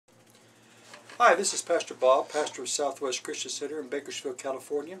Hi, this is Pastor Bob, pastor of Southwest Christian Center in Bakersfield,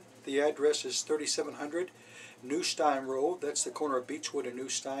 California. The address is 3700 Newstein Road. That's the corner of Beechwood and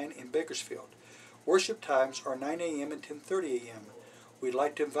Newstein in Bakersfield. Worship times are 9 a.m. and 10:30 a.m. We'd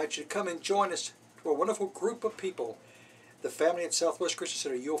like to invite you to come and join us to a wonderful group of people. The family at Southwest Christian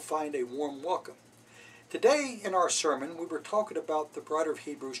Center, you'll find a warm welcome. Today in our sermon, we were talking about the writer of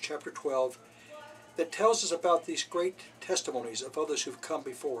Hebrews chapter 12 that tells us about these great testimonies of others who've come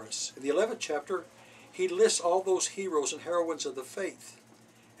before us. In the 11th chapter, he lists all those heroes and heroines of the faith.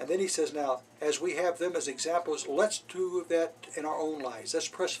 And then he says, now, as we have them as examples, let's do that in our own lives. Let's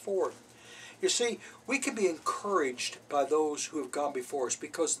press forward. You see, we can be encouraged by those who have gone before us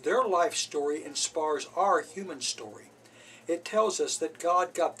because their life story inspires our human story. It tells us that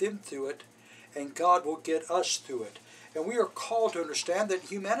God got them through it, and God will get us through it. And we are called to understand that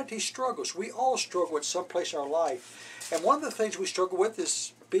humanity struggles. We all struggle at some place in our life. And one of the things we struggle with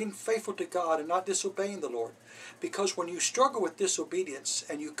is being faithful to God and not disobeying the Lord. Because when you struggle with disobedience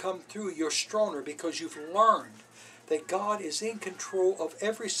and you come through, you're stronger because you've learned that God is in control of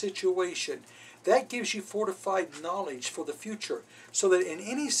every situation. That gives you fortified knowledge for the future, so that in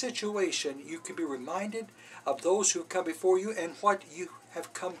any situation you can be reminded of those who have come before you and what you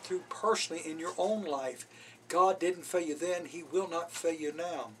have come through personally in your own life. God didn't fail you then, He will not fail you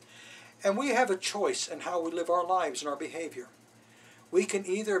now. And we have a choice in how we live our lives and our behavior. We can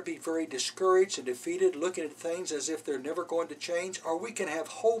either be very discouraged and defeated, looking at things as if they're never going to change, or we can have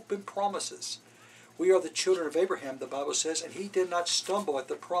hope and promises. We are the children of Abraham, the Bible says, and he did not stumble at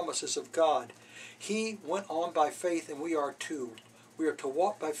the promises of God. He went on by faith, and we are too. We are to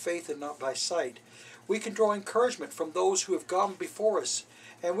walk by faith and not by sight. We can draw encouragement from those who have gone before us,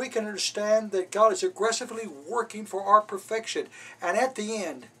 and we can understand that God is aggressively working for our perfection. And at the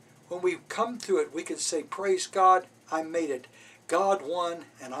end, when we come through it, we can say, praise God, I made it. God won,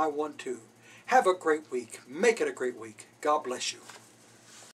 and I won too. Have a great week. Make it a great week. God bless you.